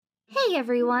Hi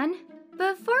everyone!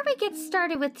 Before we get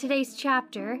started with today's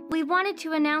chapter, we wanted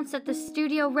to announce that the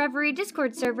Studio Reverie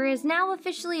Discord server is now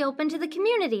officially open to the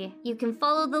community. You can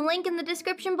follow the link in the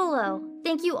description below.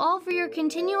 Thank you all for your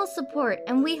continual support,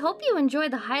 and we hope you enjoy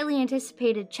the highly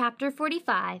anticipated Chapter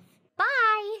 45.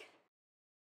 Bye!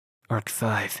 Arc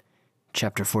 5,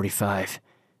 Chapter 45,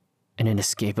 An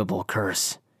Inescapable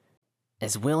Curse.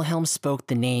 As Wilhem spoke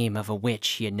the name of a witch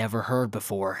he had never heard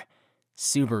before,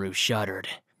 Subaru shuddered.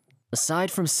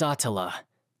 Aside from Satala,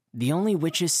 the only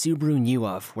witches Subaru knew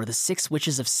of were the 6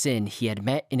 witches of sin he had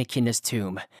met in Echidna's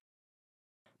tomb.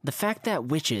 The fact that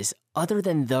witches other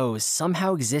than those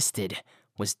somehow existed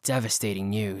was devastating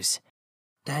news.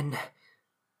 Then,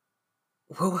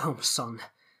 Wilhelm's son,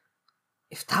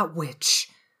 if that witch,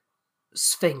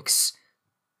 Sphinx,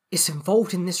 is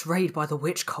involved in this raid by the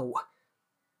witch cult,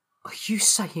 are you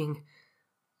saying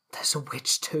there's a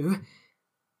witch too,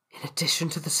 in addition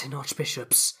to the Sin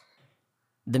Archbishops?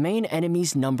 The main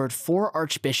enemies numbered 4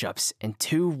 archbishops and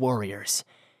 2 warriors.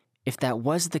 If that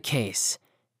was the case,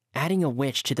 adding a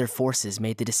witch to their forces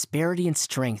made the disparity in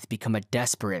strength become a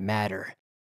desperate matter.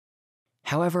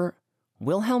 However,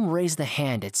 Wilhem raised a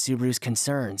hand at Subaru's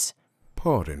concerns.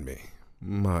 Pardon me,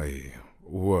 my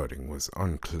wording was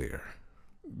unclear.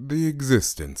 The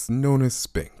existence known as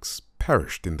Sphinx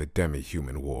perished in the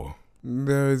demi-human war.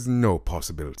 There is no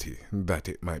possibility that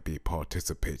it might be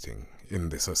participating in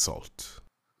this assault.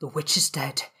 The witch is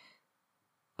dead.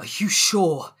 Are you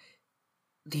sure?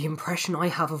 The impression I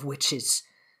have of witches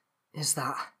is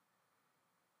that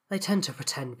they tend to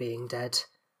pretend being dead,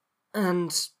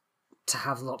 and to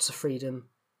have lots of freedom,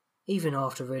 even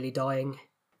after really dying.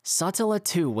 Satala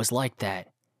too was like that,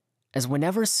 as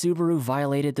whenever Subaru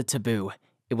violated the taboo,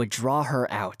 it would draw her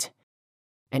out.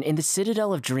 And in the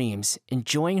Citadel of Dreams,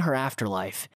 enjoying her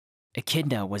afterlife,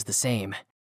 Echidna was the same.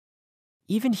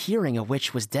 Even hearing a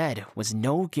witch was dead was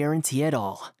no guarantee at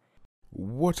all.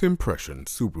 What impression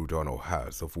Subaru Dono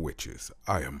has of witches,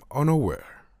 I am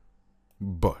unaware.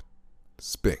 But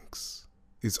Sphinx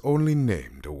is only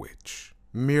named a witch,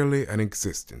 merely an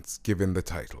existence given the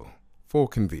title, for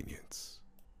convenience.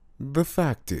 The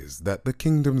fact is that the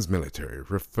kingdom's military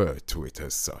referred to it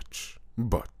as such,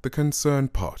 but the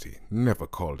concerned party never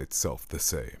called itself the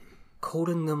same.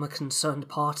 Calling them a concerned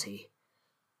party?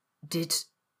 Did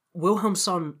Wilhelm's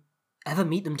son ever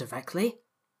meet them directly?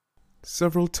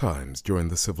 Several times during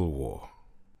the Civil War.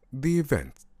 The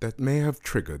event that may have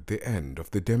triggered the end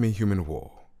of the demi-human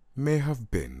war may have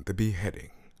been the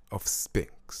beheading of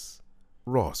Sphinx.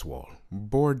 Roswell,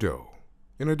 Bordeaux,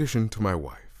 in addition to my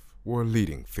wife, were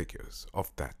leading figures of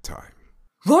that time.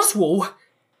 Roswell?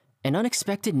 An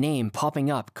unexpected name popping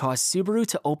up caused Subaru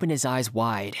to open his eyes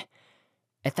wide.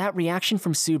 At that reaction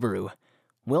from Subaru,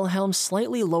 Wilhem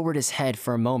slightly lowered his head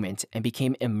for a moment and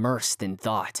became immersed in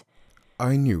thought.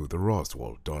 I knew the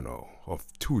Roswell Dono of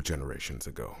 2 generations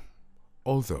ago,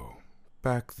 although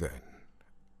back then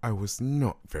I was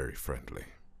not very friendly.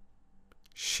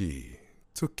 She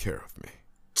took care of me.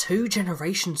 2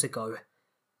 generations ago?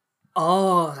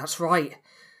 Oh, that's right.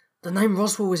 The name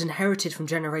Roswell was inherited from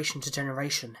generation to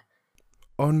generation.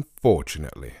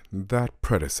 Unfortunately, that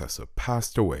predecessor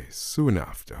passed away soon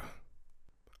after.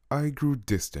 I grew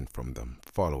distant from them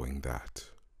following that.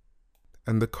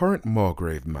 And the current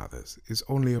Margrave Mathers is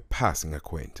only a passing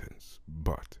acquaintance,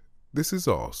 but this is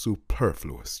all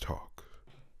superfluous talk.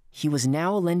 He was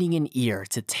now lending an ear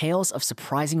to tales of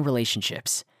surprising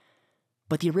relationships.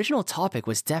 But the original topic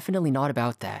was definitely not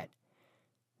about that.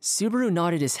 Subaru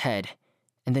nodded his head,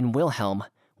 and then Wilhem,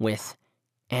 with,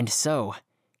 "And so,"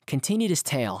 continued his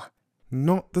tale.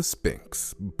 Not the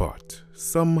Sphinx, but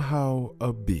somehow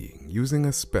a being using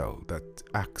a spell that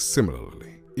acts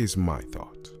similarly, is my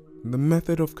thought. The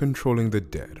method of controlling the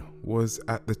dead was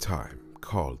at the time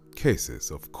called cases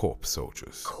of corpse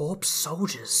soldiers. Corpse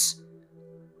soldiers?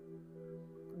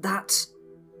 That...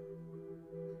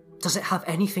 Does it have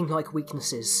anything like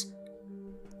weaknesses?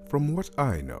 From what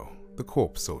I know, the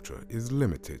corpse soldier is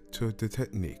limited to the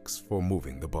techniques for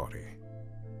moving the body.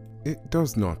 It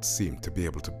does not seem to be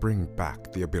able to bring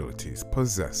back the abilities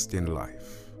possessed in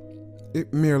life.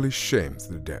 It merely shames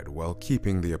the dead while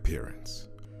keeping the appearance,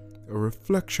 a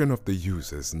reflection of the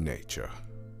user's nature.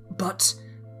 But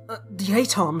the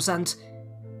 8 arms and...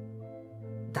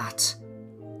 that...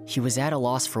 He was at a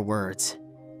loss for words.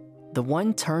 The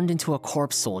one turned into a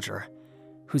corpse soldier,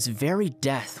 whose very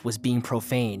death was being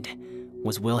profaned,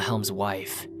 was Wilhelm's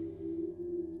wife.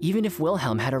 Even if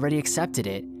Wilhem had already accepted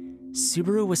it,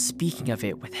 Subaru was speaking of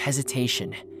it with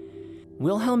hesitation.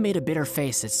 Wilhem made a bitter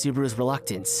face at Subaru's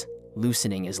reluctance,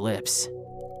 loosening his lips.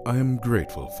 I am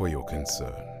grateful for your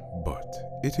concern, but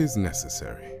it is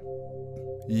necessary.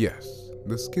 Yes,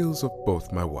 the skills of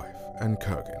both my wife and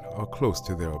Kurgan are close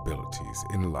to their abilities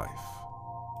in life.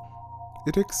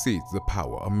 It exceeds the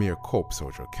power a mere corpse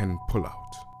soldier can pull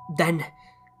out. Then,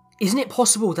 isn't it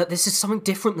possible that this is something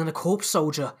different than a corpse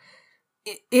soldier?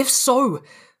 If so,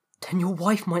 then your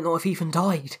wife might not have even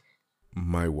died.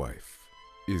 My wife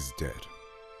is dead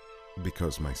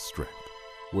because my strength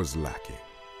was lacking.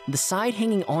 The side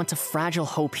hanging on to fragile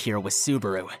hope here was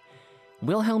Subaru.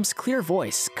 Wilhelm's clear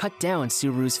voice cut down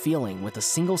Subaru's feeling with a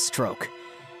single stroke.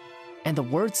 And the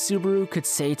words Subaru could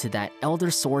say to that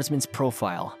elder swordsman's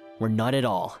profile were not at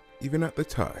all. Even at the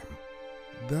time,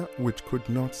 that which could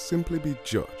not simply be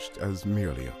judged as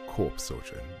merely a corpse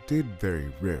soldier did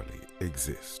very rarely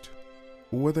exist.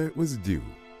 Whether it was due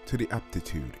to the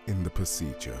aptitude in the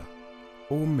procedure,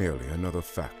 or merely another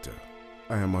factor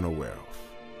I am unaware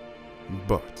of.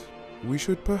 But we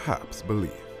should perhaps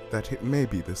believe that it may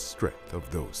be the strength of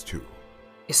those two.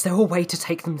 Is there a way to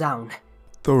take them down?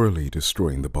 Thoroughly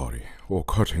destroying the body, or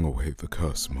cutting away the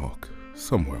curse mark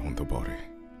somewhere on the body.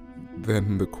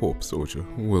 Then the corpse soldier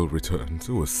will return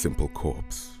to a simple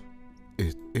corpse.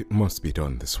 It must be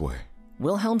done this way.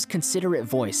 Wilhelm's considerate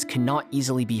voice cannot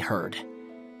easily be heard.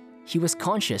 He was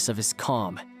conscious of his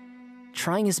calm,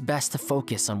 trying his best to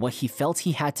focus on what he felt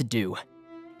he had to do.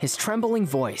 His trembling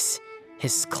voice,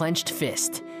 his clenched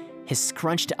fist, his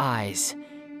scrunched eyes.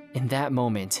 In that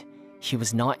moment, he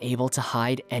was not able to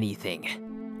hide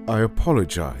anything. I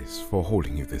apologize for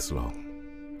holding you this long.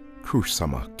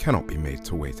 Crusch-sama cannot be made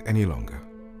to wait any longer.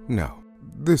 Now,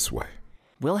 this way.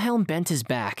 Wilhelm bent his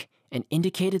back and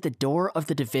indicated the door of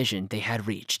the division they had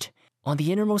reached. On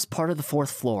the innermost part of the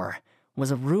 4th floor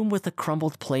was a room with a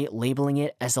crumbled plate labeling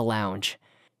it as a lounge.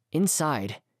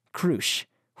 Inside, Crusch,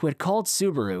 who had called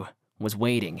Subaru, was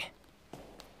waiting.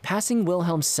 Passing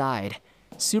Wilhelm's side,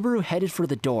 Subaru headed for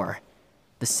the door,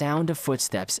 the sound of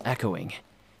footsteps echoing.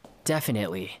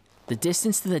 Definitely, the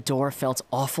distance to the door felt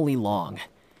awfully long.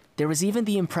 There was even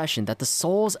the impression that the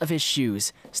soles of his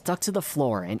shoes stuck to the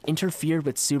floor and interfered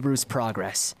with Subaru's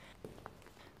progress.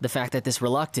 The fact that this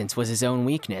reluctance was his own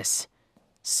weakness,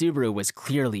 Subaru was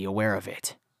clearly aware of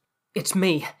it. It's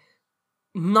me,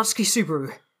 Natsuki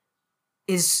Subaru.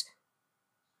 Is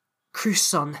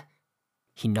Crusch-san?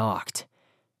 He knocked,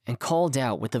 and called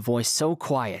out with a voice so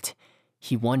quiet,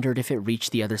 he wondered if it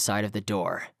reached the other side of the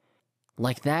door.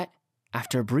 Like that,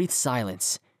 after a brief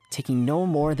silence, taking no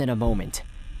more than a moment,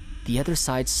 the other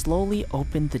side slowly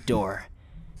opened the door.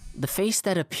 The face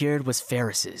that appeared was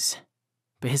Ferris's,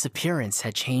 but his appearance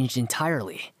had changed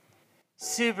entirely.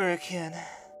 Subaru-kun.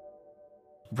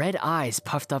 Red eyes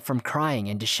puffed up from crying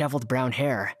and disheveled brown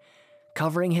hair.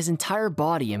 Covering his entire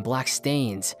body in black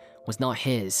stains was not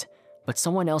his, but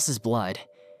someone else's blood.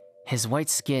 His white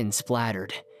skin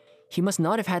splattered. He must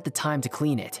not have had the time to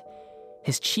clean it.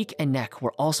 His cheek and neck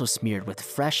were also smeared with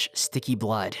fresh, sticky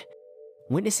blood.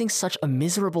 Witnessing such a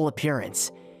miserable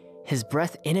appearance, his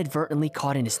breath inadvertently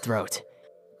caught in his throat.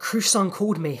 Crusch-san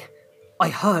called me. I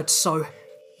heard, so...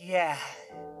 Yeah.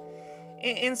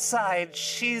 Inside,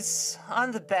 she's on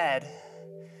the bed.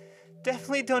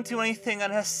 Definitely don't do anything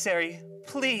unnecessary,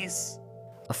 please.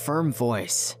 A firm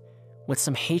voice, with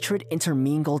some hatred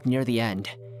intermingled near the end.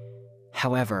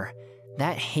 However,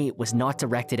 that hate was not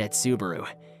directed at Subaru.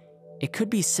 It could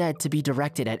be said to be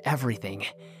directed at everything.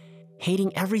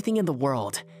 Hating everything in the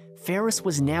world, Ferris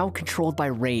was now controlled by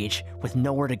rage with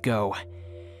nowhere to go.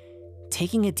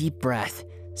 Taking a deep breath,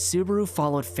 Subaru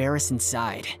followed Ferris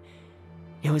inside.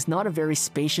 It was not a very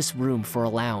spacious room for a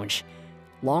lounge.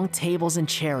 Long tables and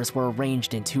chairs were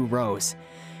arranged in 2 rows,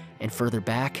 and further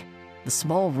back, the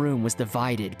small room was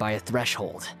divided by a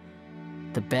threshold.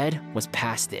 The bed was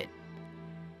past it.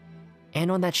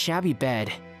 And on that shabby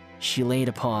bed, she laid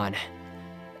upon...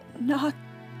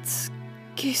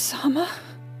 Natsuki-sama?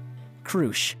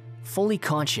 Crusch, fully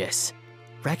conscious,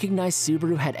 recognized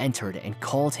Subaru had entered and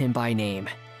called him by name.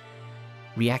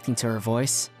 Reacting to her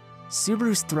voice,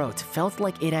 Subaru's throat felt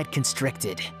like it had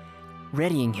constricted.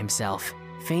 Readying himself,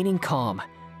 feigning calm,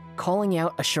 calling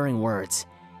out assuring words,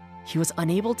 he was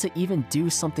unable to even do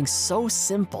something so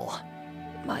simple.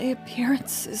 My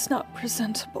appearance is not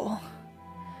presentable.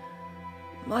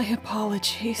 My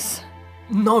apologies.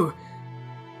 No!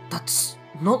 That's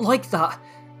not like that.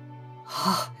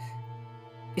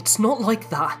 It's not like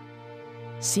that.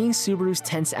 Seeing Subaru's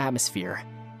tense atmosphere,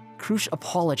 Crusch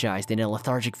apologized in a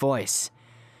lethargic voice.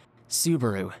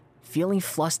 Subaru, feeling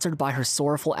flustered by her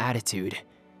sorrowful attitude,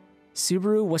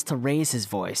 Subaru was to raise his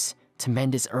voice to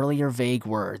mend his earlier vague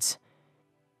words.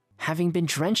 Having been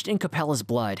drenched in Capella's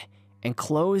blood and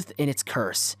clothed in its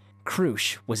curse,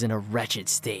 Crusch was in a wretched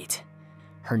state.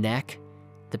 Her neck,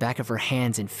 the back of her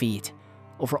hands and feet,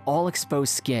 over all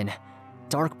exposed skin,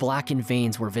 dark blackened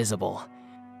veins were visible.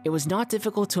 It was not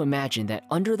difficult to imagine that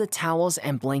under the towels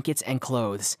and blankets and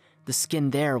clothes, the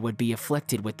skin there would be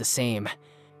afflicted with the same.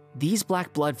 These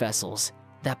black blood vessels,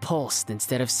 that pulsed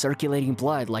instead of circulating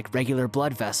blood like regular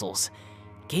blood vessels,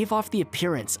 gave off the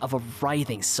appearance of a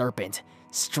writhing serpent,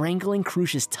 strangling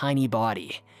Crusch's tiny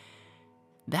body.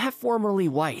 That formerly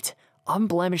white,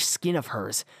 unblemished skin of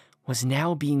hers was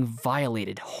now being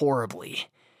violated horribly.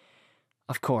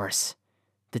 Of course,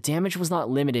 the damage was not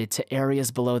limited to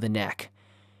areas below the neck.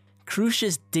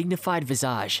 Crusch's dignified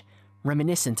visage,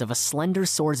 reminiscent of a slender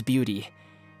sword's beauty,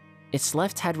 its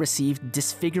left had received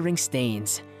disfiguring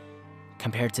stains.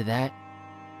 Compared to that,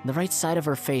 the right side of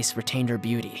her face retained her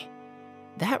beauty.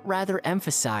 That rather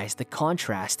emphasized the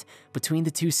contrast between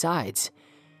the two sides,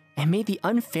 and made the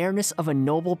unfairness of a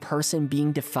noble person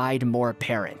being defied more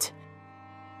apparent.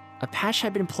 A patch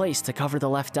had been placed to cover the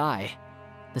left eye,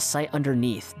 the sight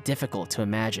underneath difficult to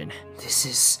imagine. This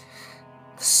is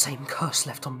the same curse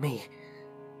left on me.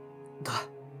 The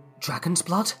dragon's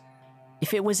blood?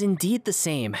 If it was indeed the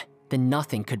same, then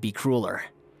nothing could be crueler.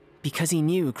 Because he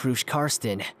knew Crusch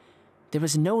Karsten, there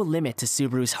was no limit to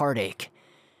Subaru's heartache.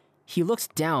 He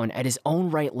looked down at his own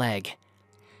right leg.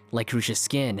 Like Crusch's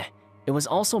skin, it was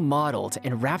also mottled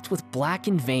and wrapped with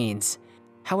blackened veins.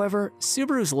 However,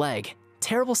 Subaru's leg,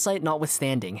 terrible sight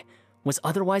notwithstanding, was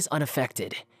otherwise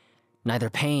unaffected. Neither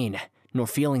pain nor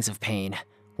feelings of pain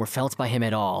were felt by him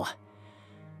at all.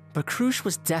 But Crusch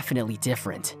was definitely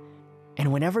different,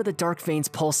 and whenever the dark veins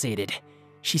pulsated,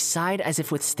 she sighed as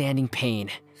if withstanding pain.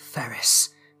 Ferris.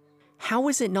 How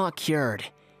was it not cured?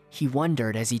 He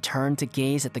wondered as he turned to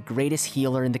gaze at the greatest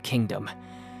healer in the kingdom.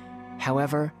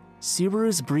 However,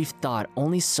 Subaru's brief thought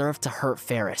only served to hurt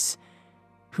Ferris,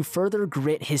 who further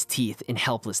grit his teeth in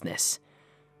helplessness.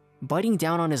 Biting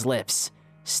down on his lips,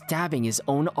 stabbing his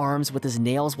own arms with his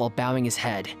nails while bowing his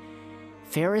head,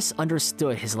 Ferris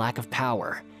understood his lack of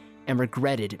power and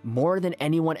regretted more than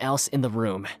anyone else in the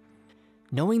room.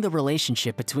 Knowing the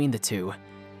relationship between the two,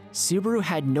 Subaru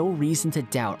had no reason to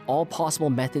doubt all possible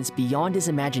methods beyond his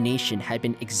imagination had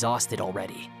been exhausted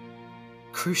already.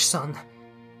 Crusch-san,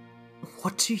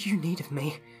 what do you need of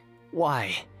me?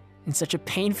 Why, in such a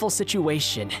painful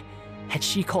situation, had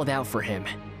she called out for him?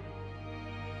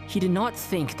 He did not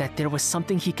think that there was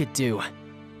something he could do.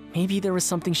 Maybe there was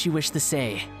something she wished to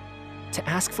say. To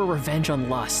ask for revenge on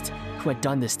Lust, who had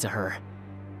done this to her.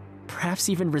 Perhaps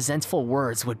even resentful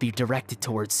words would be directed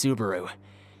towards Subaru.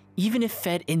 Even if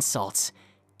fed insults,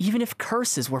 even if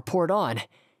curses were poured on,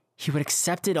 he would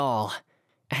accept it all.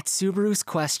 At Subaru's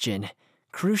question,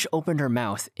 Crusch opened her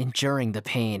mouth, enduring the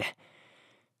pain.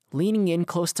 Leaning in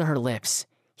close to her lips,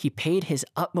 he paid his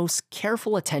utmost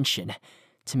careful attention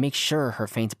to make sure her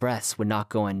faint breaths would not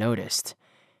go unnoticed.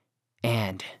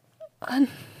 And...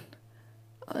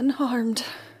 Unharmed.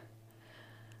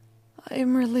 I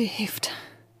am relieved.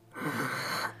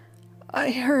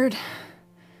 I heard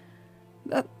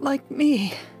that, like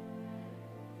me,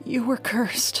 you were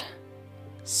cursed.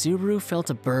 Subaru felt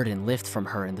a burden lift from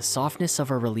her in the softness of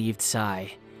her relieved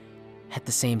sigh. At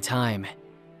the same time,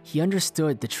 he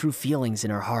understood the true feelings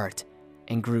in her heart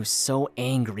and grew so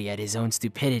angry at his own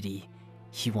stupidity,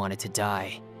 he wanted to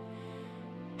die.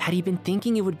 Had he been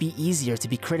thinking it would be easier to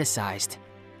be criticized,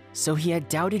 so he had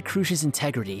doubted Crusch's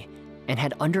integrity and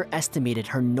had underestimated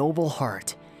her noble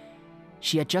heart.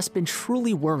 She had just been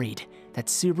truly worried that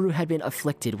Subaru had been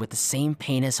afflicted with the same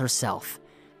pain as herself.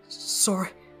 Sorry.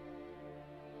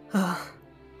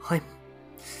 I'm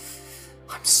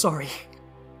sorry,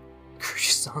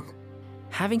 Crusch-san.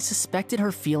 Having suspected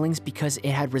her feelings because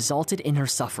it had resulted in her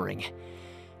suffering,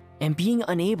 and being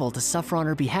unable to suffer on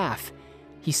her behalf,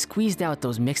 he squeezed out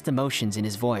those mixed emotions in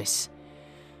his voice.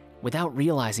 Without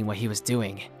realizing what he was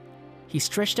doing, he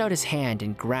stretched out his hand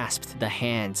and grasped the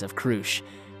hands of Crusch,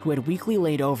 who had weakly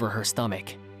laid over her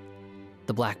stomach.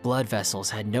 The black blood vessels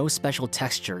had no special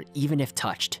texture even if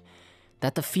touched.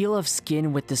 That the feel of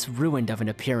skin with this ruined of an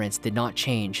appearance did not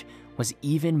change was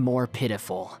even more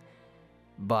pitiful.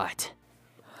 But...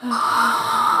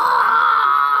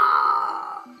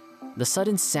 the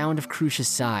sudden sound of Crusch's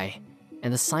sigh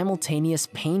and the simultaneous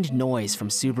pained noise from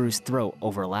Subaru's throat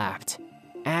overlapped.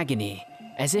 Agony,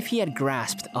 as if he had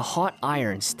grasped a hot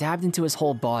iron stabbed into his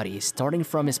whole body, starting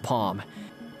from his palm.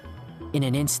 In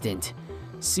an instant,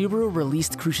 Subaru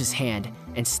released Crusch's hand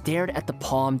and stared at the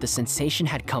palm the sensation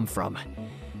had come from.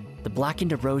 The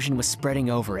blackened erosion was spreading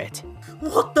over it.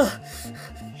 What the?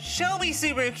 Show me,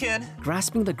 Subaru-kun!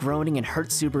 Grasping the groaning and hurt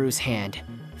Subaru's hand,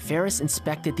 Ferris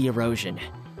inspected the erosion.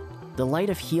 The light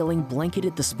of healing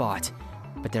blanketed the spot,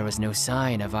 but there was no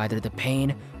sign of either the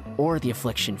pain or the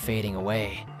affliction fading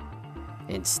away.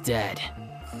 Instead...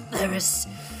 There is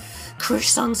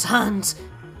Crusch-san's hand.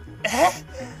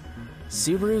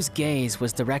 Subaru's gaze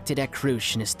was directed at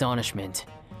Crusch in astonishment,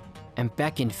 and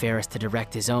beckoned Ferris to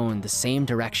direct his own the same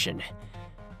direction.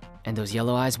 And those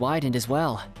yellow eyes widened as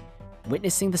well,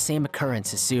 witnessing the same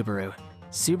occurrence as Subaru.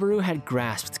 Subaru had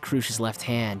grasped Crusch's left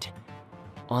hand.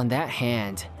 On that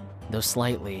hand, though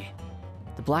slightly,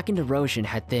 the blackened erosion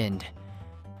had thinned.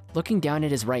 Looking down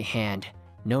at his right hand,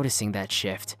 noticing that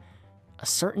shift, a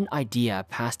certain idea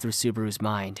passed through Subaru's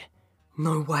mind.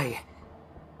 No way.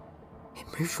 It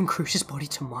moved from Crusch's body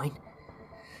to mine.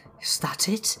 Is that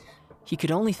it? He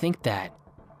could only think that.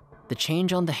 The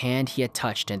change on the hand he had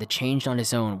touched and the change on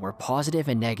his own were positive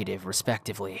and negative,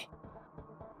 respectively.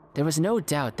 There was no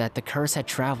doubt that the curse had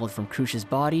traveled from Crusch's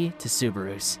body to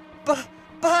Subaru's. But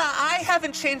I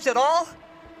haven't changed at all.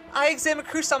 I examined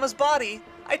Crusch-sama's body.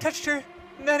 I touched her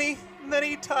many,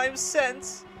 many times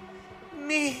since.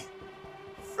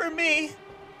 For me.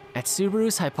 At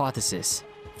Subaru's hypothesis,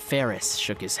 Ferris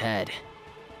shook his head.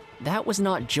 That was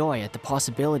not joy at the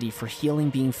possibility for healing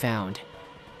being found,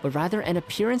 but rather an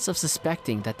appearance of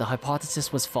suspecting that the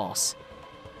hypothesis was false.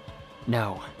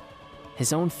 No,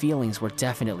 his own feelings were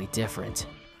definitely different.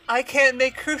 I can't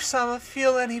make Crusch-sama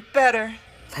feel any better.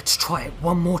 Let's try it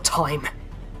one more time.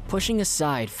 Pushing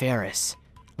aside Ferris,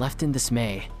 left in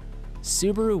dismay,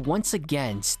 Subaru once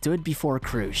again stood before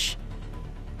Crusch.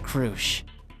 Crusch,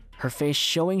 her face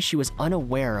showing she was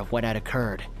unaware of what had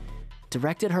occurred,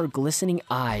 directed her glistening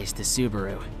eyes to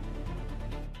Subaru.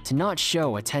 To not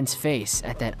show a tense face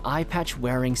at that eye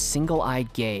patch-wearing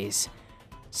single-eyed gaze,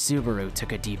 Subaru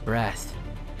took a deep breath.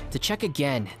 To check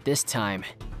again, this time,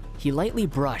 he lightly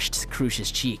brushed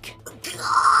Crusch's cheek.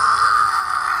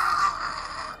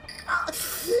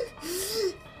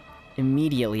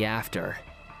 Immediately after,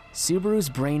 Subaru's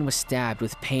brain was stabbed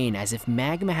with pain as if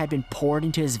magma had been poured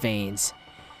into his veins.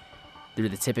 Through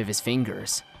the tip of his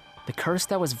fingers, the curse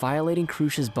that was violating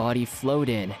Crusch's body flowed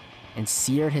in and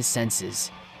seared his senses.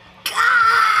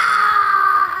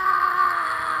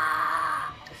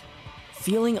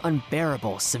 Feeling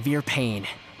unbearable, severe pain,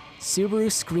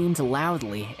 Subaru screamed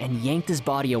loudly and yanked his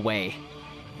body away.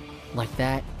 Like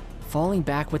that, falling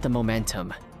back with the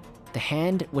momentum, the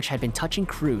hand which had been touching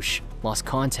Crusch lost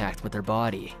contact with her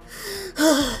body.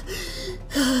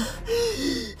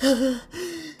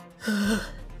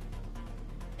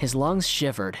 His lungs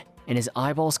shivered and his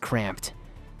eyeballs cramped.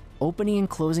 Opening and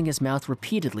closing his mouth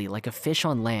repeatedly like a fish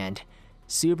on land,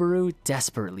 Subaru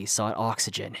desperately sought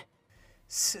oxygen.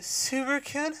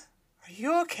 Subaru-kun? Are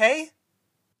you okay?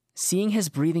 Seeing his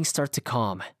breathing start to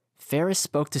calm, Ferris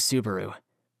spoke to Subaru,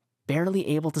 barely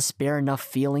able to spare enough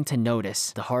feeling to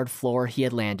notice the hard floor he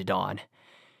had landed on.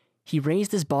 He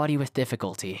raised his body with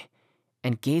difficulty,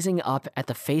 and gazing up at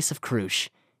the face of Crusch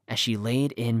as she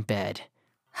laid in bed.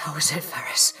 How is it,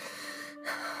 Ferris?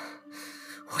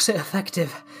 Was it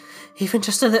effective? Even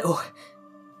just a little?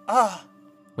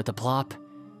 With a plop,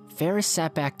 Ferris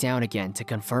sat back down again to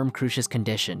confirm Crusch's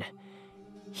condition.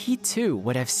 He too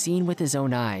would have seen with his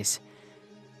own eyes.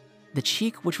 The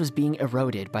cheek which was being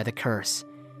eroded by the curse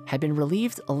had been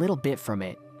relieved a little bit from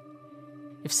it.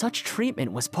 If such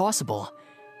treatment was possible,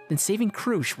 then saving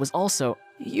Crusch was also—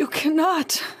 You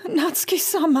cannot,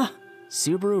 Natsuki-sama.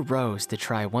 Subaru rose to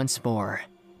try once more.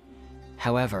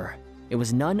 However, it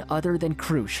was none other than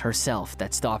Crusch herself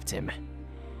that stopped him.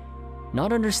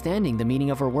 Not understanding the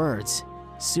meaning of her words,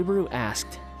 Subaru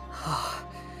asked,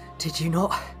 Did you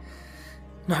not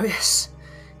notice?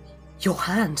 Your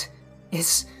hand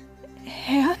is...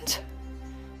 Hand?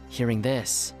 Hearing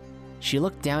this, she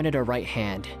looked down at her right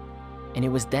hand, and it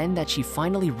was then that she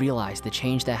finally realized the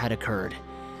change that had occurred.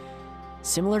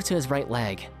 Similar to his right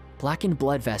leg, blackened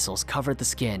blood vessels covered the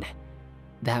skin.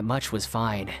 That much was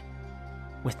fine.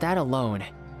 With that alone,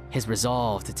 his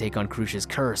resolve to take on Crusch's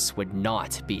curse would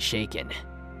not be shaken.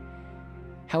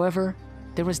 However,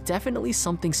 there was definitely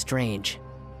something strange.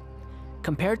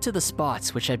 Compared to the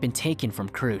spots which had been taken from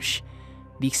Crusch,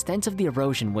 the extent of the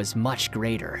erosion was much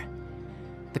greater.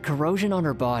 The corrosion on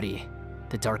her body,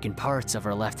 the darkened parts of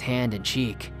her left hand and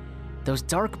cheek, those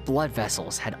dark blood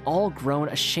vessels had all grown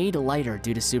a shade lighter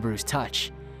due to Subaru's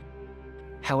touch.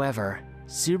 However,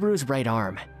 Subaru's right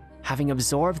arm, having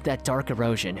absorbed that dark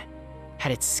erosion,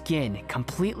 had its skin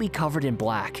completely covered in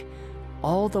black,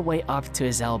 all the way up to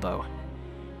his elbow.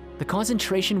 The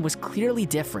concentration was clearly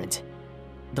different.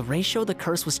 The ratio the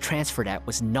curse was transferred at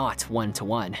was not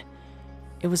 1-to-1.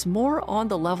 It was more on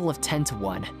the level of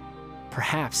 10-to-1,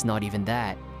 perhaps not even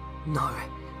that. No.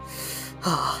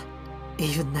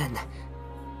 Even then.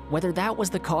 Whether that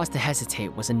was the cause to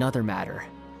hesitate was another matter.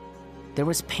 There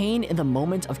was pain in the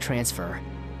moment of transfer,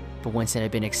 but once it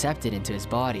had been accepted into his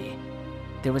body,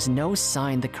 there was no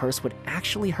sign the curse would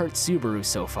actually hurt Subaru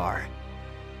so far.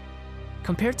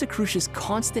 Compared to Crusch's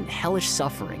constant hellish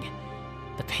suffering,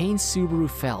 the pain Subaru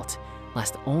felt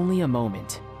lasted only a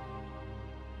moment.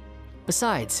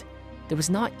 Besides, there was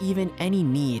not even any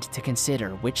need to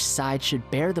consider which side should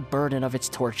bear the burden of its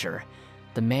torture,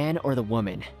 the man or the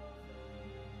woman.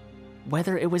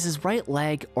 Whether it was his right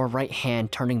leg or right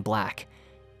hand turning black,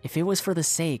 if it was for the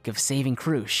sake of saving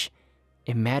Crusch,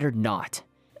 it mattered not.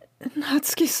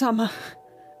 Natsuki-sama,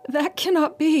 that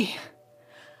cannot be.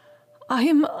 I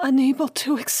am unable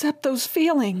to accept those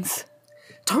feelings.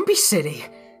 Don't be silly.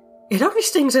 It only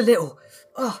stings a little.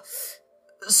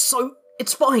 So,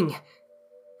 it's fine.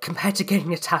 Compared to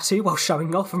getting a tattoo while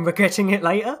showing off and regretting it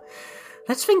later,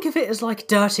 let's think of it as like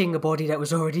dirtying a body that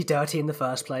was already dirty in the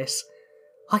first place.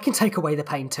 I can take away the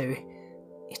pain too.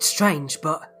 It's strange,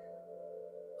 but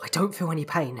I don't feel any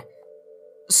pain.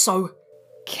 So...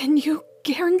 Can you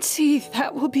guarantee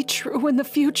that will be true in the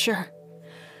future?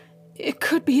 It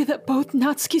could be that both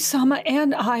Natsuki-sama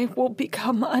and I will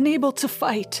become unable to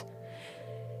fight.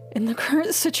 In the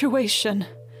current situation,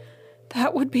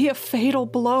 that would be a fatal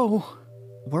blow.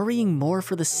 Worrying more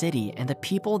for the city and the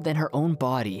people than her own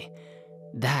body,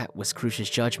 that was Crusch's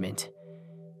judgment.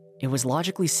 It was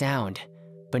logically sound,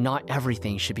 but not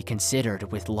everything should be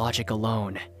considered with logic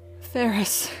alone.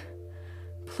 Ferris,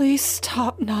 please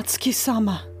stop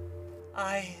Natsuki-sama.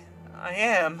 I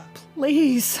am.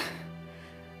 Please.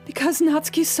 Because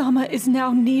Natsuki-sama is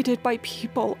now needed by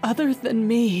people other than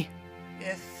me.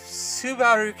 If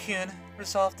Subaru-kun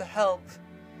resolved to help,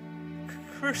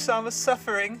 Crusch-sama's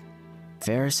suffering.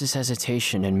 Ferris's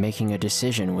hesitation in making a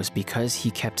decision was because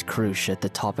he kept Crusch at the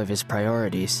top of his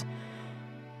priorities.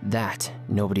 That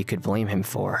nobody could blame him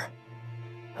for.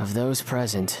 Of those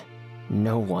present,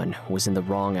 no one was in the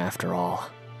wrong after all.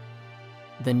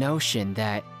 The notion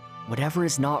that whatever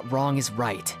is not wrong is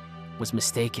right was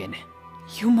mistaken.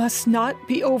 You must not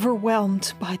be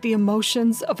overwhelmed by the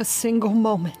emotions of a single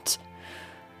moment.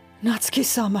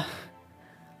 Natsuki-sama,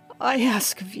 I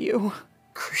ask of you.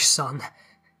 Crusch-san,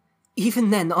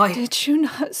 even then Did you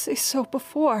not say so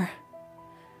before?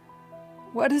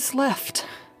 What is left?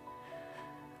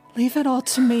 Leave it all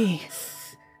to me.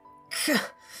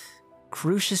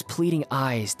 Crusch's pleading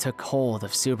eyes took hold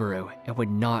of Subaru and would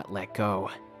not let go.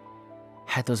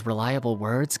 Had those reliable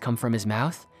words come from his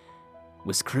mouth?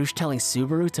 Was Crusch telling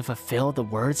Subaru to fulfill the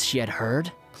words she had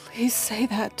heard? Please say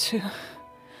that to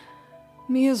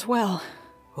me as well.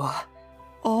 What?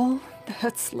 All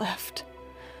that's left.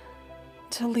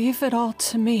 To leave it all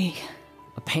to me.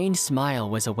 A pained smile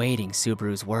was awaiting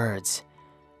Subaru's words.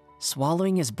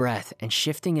 Swallowing his breath and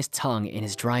shifting his tongue in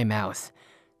his dry mouth,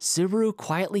 Subaru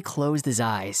quietly closed his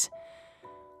eyes.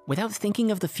 Without thinking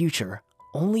of the future,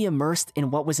 only immersed in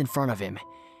what was in front of him,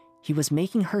 he was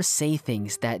making her say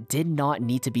things that did not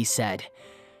need to be said.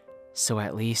 So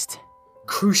at least...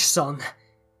 Crusch-san,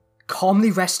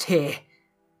 calmly rest here.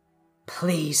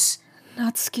 Please.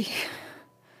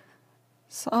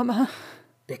 Natsuki-sama.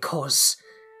 Because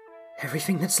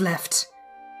everything that's left,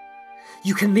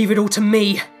 you can leave it all to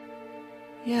me.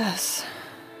 Yes.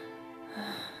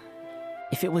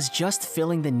 If it was just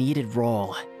filling the needed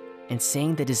role and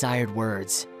saying the desired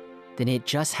words, then it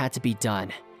just had to be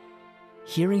done.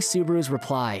 Hearing Subaru's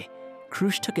reply,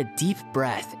 Crusch took a deep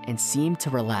breath and seemed to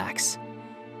relax.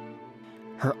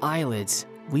 Her eyelids,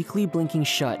 weakly blinking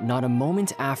shut not a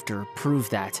moment after,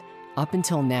 proved that, up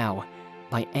until now,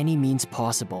 by any means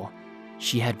possible,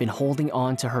 she had been holding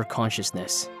on to her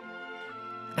consciousness.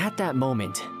 At that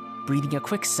moment, breathing a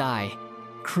quick sigh,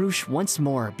 Crusch once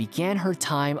more began her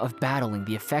time of battling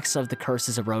the effects of the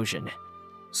curse's erosion.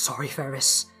 Sorry,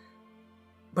 Ferris,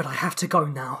 but I have to go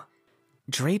now.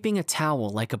 Draping a towel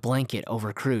like a blanket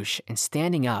over Crusch and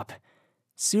standing up,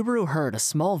 Subaru heard a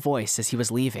small voice as he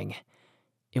was leaving.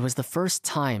 It was the first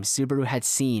time Subaru had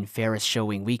seen Ferris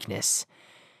showing weakness.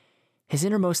 His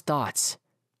innermost thoughts,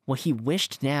 what he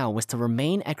wished now was to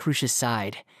remain at Crusch's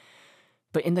side.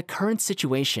 But in the current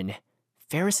situation,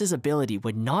 Ferris's ability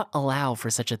would not allow for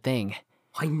such a thing.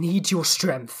 I need your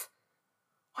strength.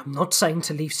 I'm not saying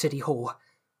to leave City Hall,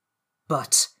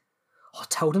 but I'll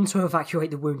tell them to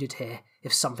evacuate the wounded here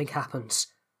if something happens.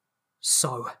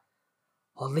 So,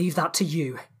 I'll leave that to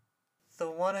you.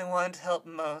 The one I want to help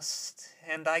most,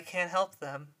 and I can't help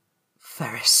them.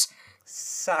 Ferris.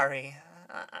 Sorry,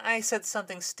 I said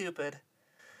something stupid.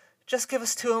 Just give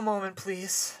us two a moment,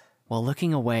 please. While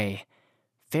looking away,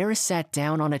 Ferris sat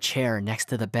down on a chair next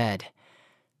to the bed.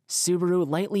 Subaru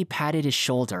lightly patted his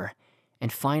shoulder,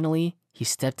 and finally, he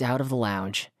stepped out of the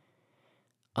lounge.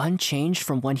 Unchanged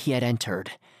from when he had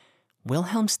entered,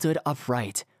 Wilhem stood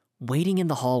upright, waiting in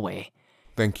the hallway.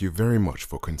 Thank you very much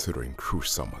for considering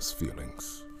Crusch-sama's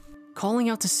feelings. Calling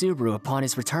out to Subaru upon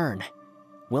his return,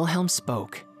 Wilhem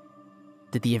spoke.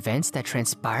 Did the events that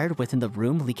transpired within the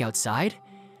room leak outside?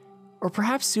 Or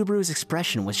perhaps Subaru's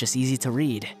expression was just easy to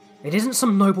read? It isn't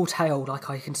some noble tale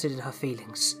like I considered her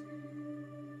feelings.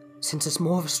 Since it's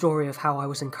more of a story of how I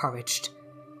was encouraged.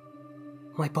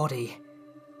 My body.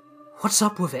 What's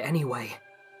up with it anyway?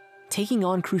 Taking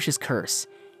on Crusch's curse,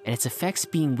 and its effects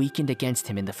being weakened against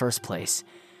him in the first place.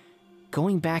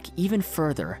 Going back even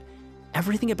further,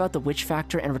 everything about the witch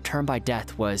factor and return by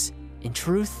death was, in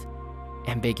truth,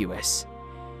 ambiguous.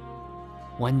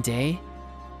 One day,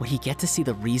 would he get to see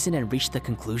the reason and reach the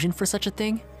conclusion for such a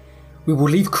thing? We will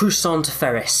leave Karsten to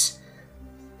Ferris.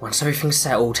 Once everything's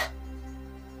settled,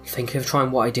 thinking of trying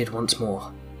what I did once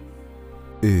more.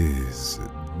 Is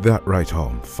that right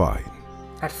arm fine?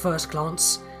 At first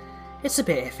glance, it's a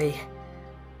bit iffy.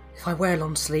 If I wear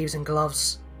long sleeves and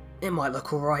gloves, it might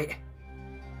look alright.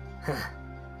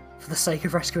 For the sake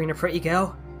of rescuing a pretty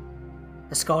girl,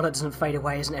 the scar that doesn't fade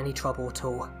away isn't any trouble at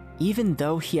all. Even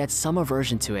though he had some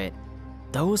aversion to it,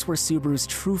 those were Subaru's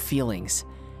true feelings.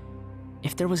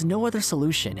 If there was no other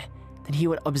solution, then he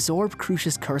would absorb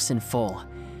Crusch's curse in full,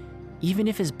 even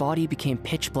if his body became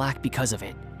pitch black because of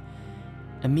it.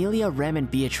 Amelia, Rem, and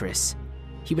Beatrice,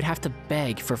 he would have to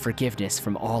beg for forgiveness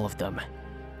from all of them.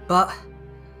 But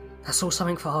that's all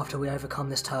something for after we overcome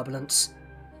this turbulence.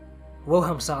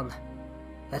 Wilhem-san,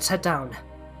 let's head down.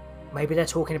 Maybe they're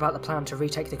talking about the plan to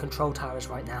retake the control towers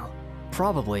right now.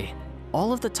 Probably.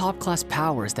 All of the top-class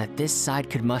powers that this side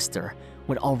could muster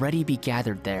would already be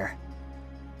gathered there.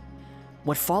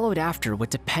 What followed after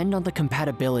would depend on the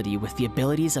compatibility with the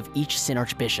abilities of each Sin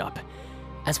Archbishop,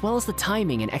 as well as the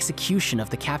timing and execution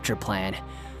of the capture plan.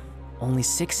 Only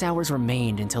 6 hours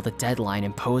remained until the deadline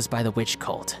imposed by the witch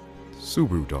cult.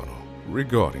 Subaru-dono,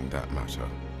 regarding that matter,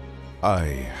 I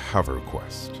have a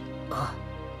request.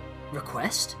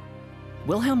 Request?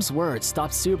 Wilhem's words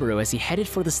stopped Subaru as he headed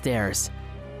for the stairs.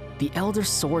 The elder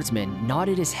swordsman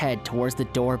nodded his head towards the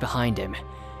door behind him,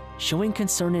 showing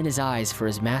concern in his eyes for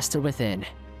his master within.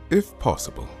 If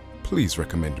possible, please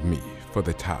recommend me for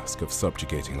the task of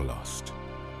subjugating lust.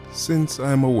 Since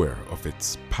I am aware of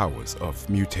its powers of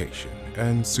mutation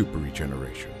and super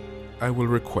regeneration, I will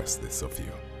request this of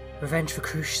you. Revenge for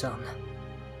Crusch-san.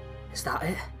 Is that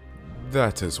it?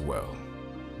 That as well.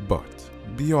 But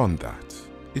beyond that,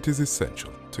 it is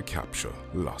essential to capture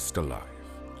Lust alive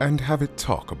and have it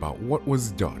talk about what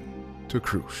was done to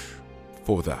Crusch.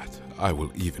 For that, I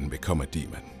will even become a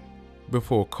demon.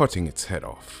 Before cutting its head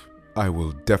off, I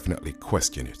will definitely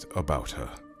question it about her.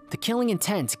 The killing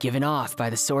intent given off by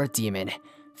the sword demon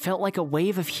felt like a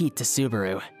wave of heat to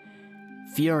Subaru.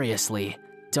 Furiously,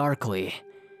 darkly,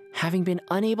 having been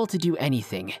unable to do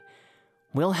anything,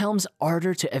 Wilhelm's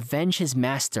ardor to avenge his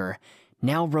master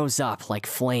now rose up like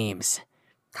flames.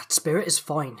 That spirit is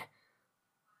fine.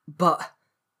 But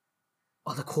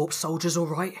are the corpse soldiers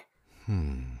alright?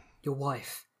 Your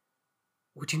wife.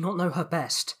 Would you not know her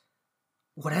best?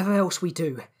 Whatever else we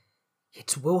do,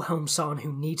 it's Wilhem-san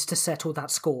who needs to settle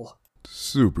that score.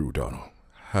 Subaru-dono,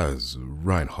 has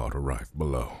Reinhardt arrived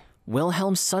below?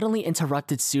 Wilhem suddenly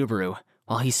interrupted Subaru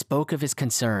while he spoke of his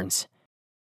concerns.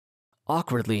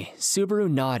 Awkwardly,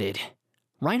 Subaru nodded.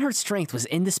 Reinhardt's strength was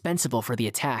indispensable for the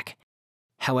attack.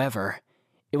 However,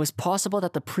 it was possible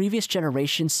that the previous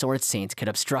generation Sword Saint could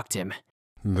obstruct him.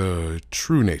 The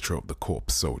true nature of the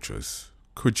corpse soldiers.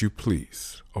 Could you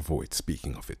please avoid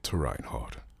speaking of it to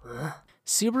Reinhardt?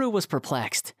 Subaru was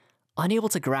perplexed, unable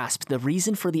to grasp the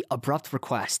reason for the abrupt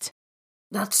request.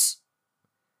 That's...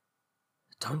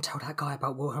 Don't tell that guy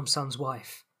about Wilhem-san's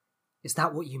wife. Is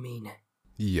that what you mean?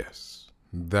 Yes,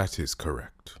 that is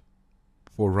correct.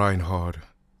 For Reinhardt,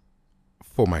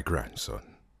 for my grandson,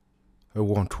 I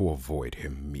want to avoid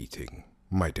him meeting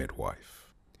my dead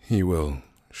wife. He will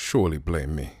surely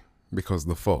blame me, because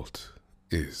the fault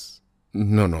is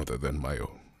none other than my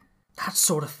own. That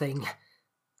sort of thing.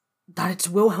 That it's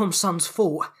Wilhem-san's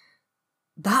fault.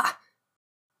 That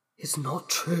is not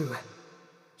true.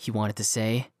 He wanted to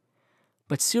say,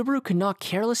 but Subaru could not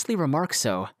carelessly remark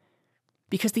so,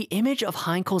 because the image of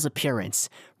Heinkel's appearance,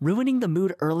 ruining the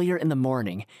mood earlier in the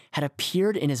morning, had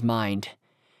appeared in his mind.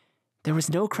 There was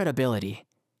no credibility.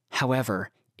 However,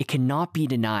 it cannot be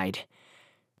denied.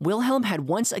 Wilhem had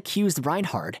once accused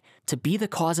Reinhardt to be the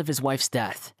cause of his wife's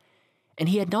death, and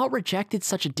he had not rejected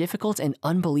such a difficult and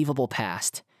unbelievable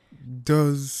past.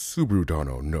 Does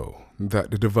Subaru-dono know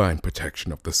that the divine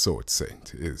protection of the Sword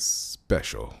Saint is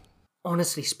special?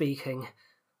 Honestly speaking,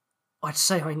 I'd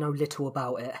say I know little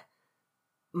about it.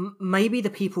 Maybe the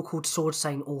people called Sword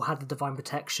Saint all had the divine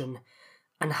protection,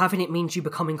 And having it means you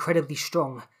become incredibly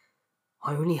strong.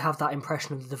 I only have that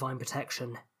impression of the divine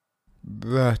protection.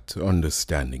 That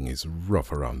understanding is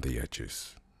rough around the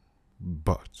edges,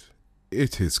 but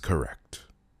it is correct.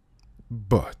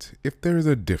 But if there is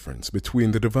a difference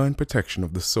between the divine protection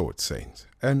of the Sword Saint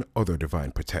and other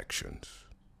divine protections,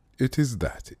 it is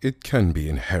that it can be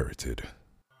inherited.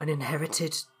 An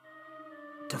inherited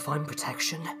divine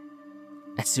protection?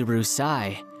 At Subaru's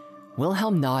sigh,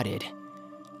 Wilhem nodded.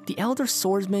 The elder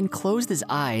swordsman closed his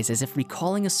eyes as if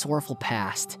recalling a sorrowful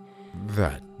past.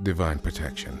 That divine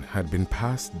protection had been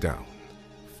passed down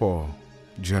for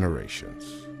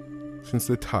generations, since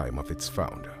the time of its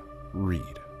founder,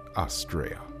 Reed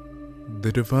Astrea.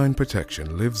 The divine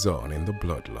protection lives on in the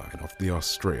bloodline of the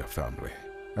Astrea family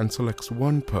and selects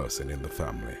one person in the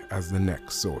family as the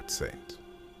next Sword Saint.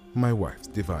 My wife's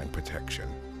divine protection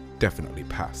definitely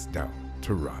passed down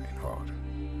to Reinhard.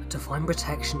 A divine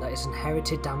protection that is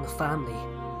inherited down the family.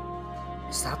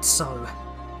 Is that so?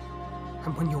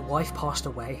 And when your wife passed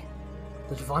away,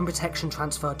 the divine protection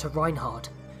transferred to Reinhard.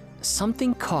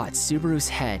 Something caught Subaru's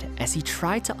head as he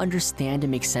tried to understand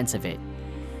and make sense of it.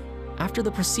 After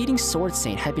the preceding Sword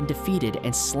Saint had been defeated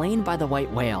and slain by the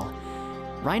White Whale,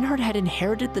 Reinhard had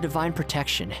inherited the divine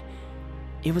protection.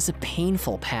 It was a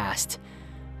painful past,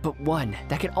 but one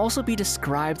that could also be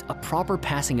described a proper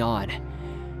passing on.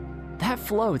 That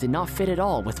flow did not fit at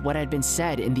all with what had been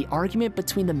said in the argument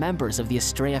between the members of the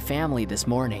Astrea family this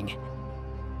morning.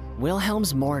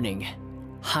 Wilhelm's mourning,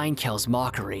 Heinkel's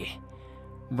mockery,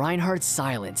 Reinhard's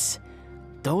silence,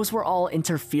 those were all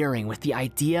interfering with the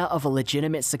idea of a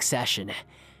legitimate succession,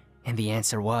 and the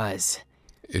answer was...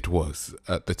 It was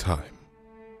at the time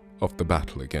of the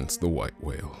battle against the White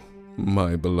Whale,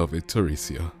 my beloved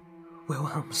Teresia.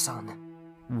 Wilhelm's son.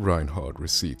 Reinhard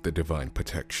received the divine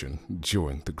protection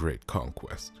during the Great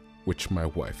Conquest, which my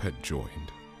wife had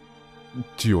joined.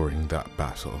 During that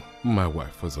battle, my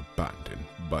wife was abandoned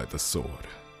by the sword,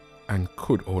 and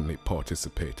could only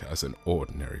participate as an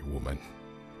ordinary woman.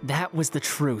 That was the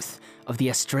truth of the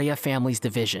Astrea family's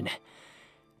division.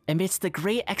 Amidst the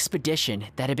great expedition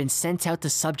that had been sent out to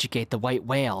subjugate the White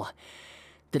Whale,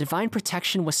 the divine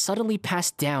protection was suddenly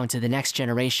passed down to the next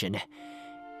generation.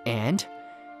 And,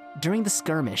 during the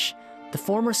skirmish, the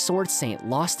former Sword Saint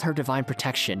lost her divine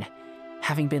protection,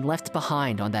 having been left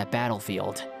behind on that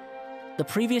battlefield. The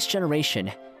previous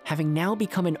generation, having now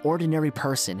become an ordinary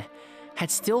person, had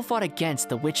still fought against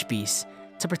the witch beasts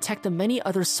to protect the many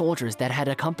other soldiers that had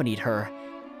accompanied her,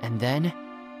 and then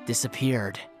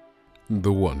disappeared.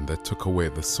 The one that took away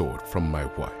the sword from my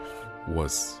wife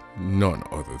was none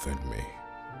other than me,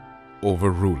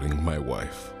 overruling my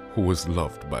wife, who was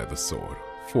loved by the sword,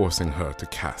 forcing her to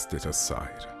cast it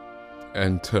aside,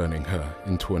 and turning her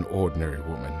into an ordinary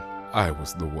woman. I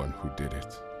was the one who did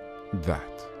it.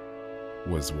 That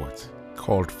was what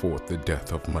called forth the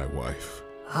death of my wife.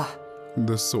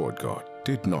 The sword god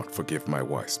did not forgive my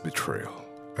wife's betrayal,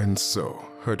 and so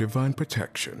her divine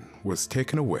protection was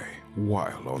taken away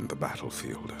while on the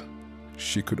battlefield.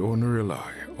 She could only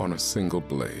rely on a single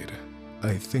blade.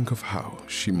 I think of how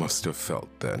she must have felt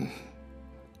then.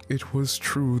 It was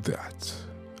true that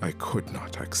I could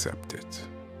not accept it,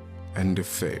 and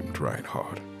defamed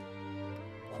Reinhard,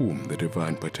 whom the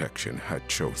divine protection had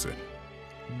chosen.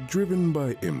 Driven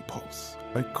by impulse,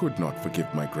 I could not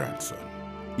forgive my grandson,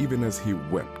 even as he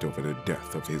wept over the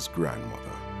death of his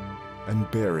grandmother, and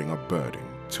bearing a burden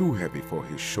too heavy for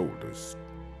his shoulders.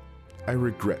 I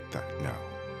regret that now.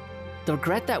 The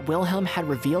regret that Wilhem had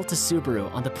revealed to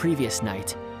Subaru on the previous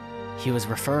night, he was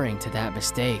referring to that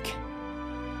mistake.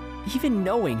 Even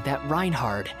knowing that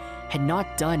Reinhard had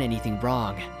not done anything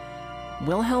wrong,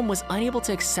 Wilhem was unable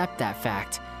to accept that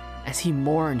fact as he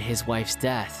mourned his wife's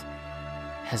death.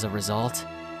 As a result,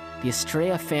 the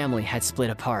Astrea family had split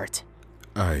apart.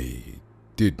 I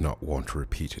did not want to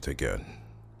repeat it again.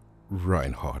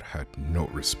 Reinhard had no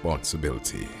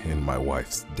responsibility in my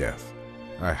wife's death.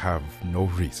 I have no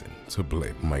reason to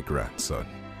blame my grandson.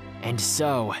 And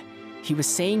so, he was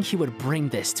saying he would bring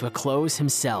this to a close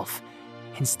himself,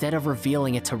 instead of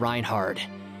revealing it to Reinhard.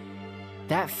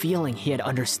 That feeling he had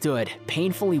understood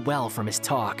painfully well from his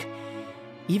talk.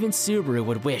 Even Subaru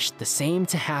would wish the same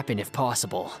to happen if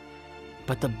possible.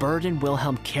 But the burden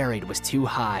Wilhem carried was too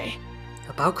high.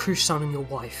 About Crusch's son and your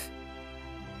wife,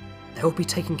 they will be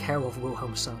taken care of,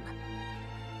 Wilhelm's son.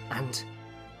 And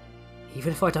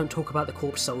even if I don't talk about the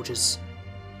corpse soldiers,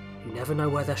 you never know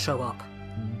where they'll show up.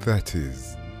 That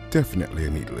is definitely a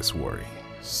needless worry,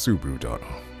 Subaru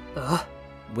Dono.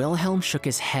 Wilhem shook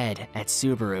his head at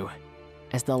Subaru,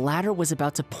 as the latter was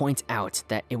about to point out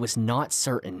that it was not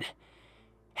certain.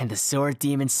 And the sword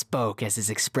demon spoke as his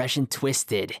expression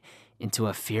twisted into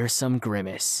a fearsome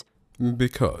grimace.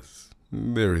 Because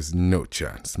there is no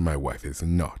chance my wife is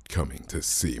not coming to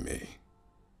see me.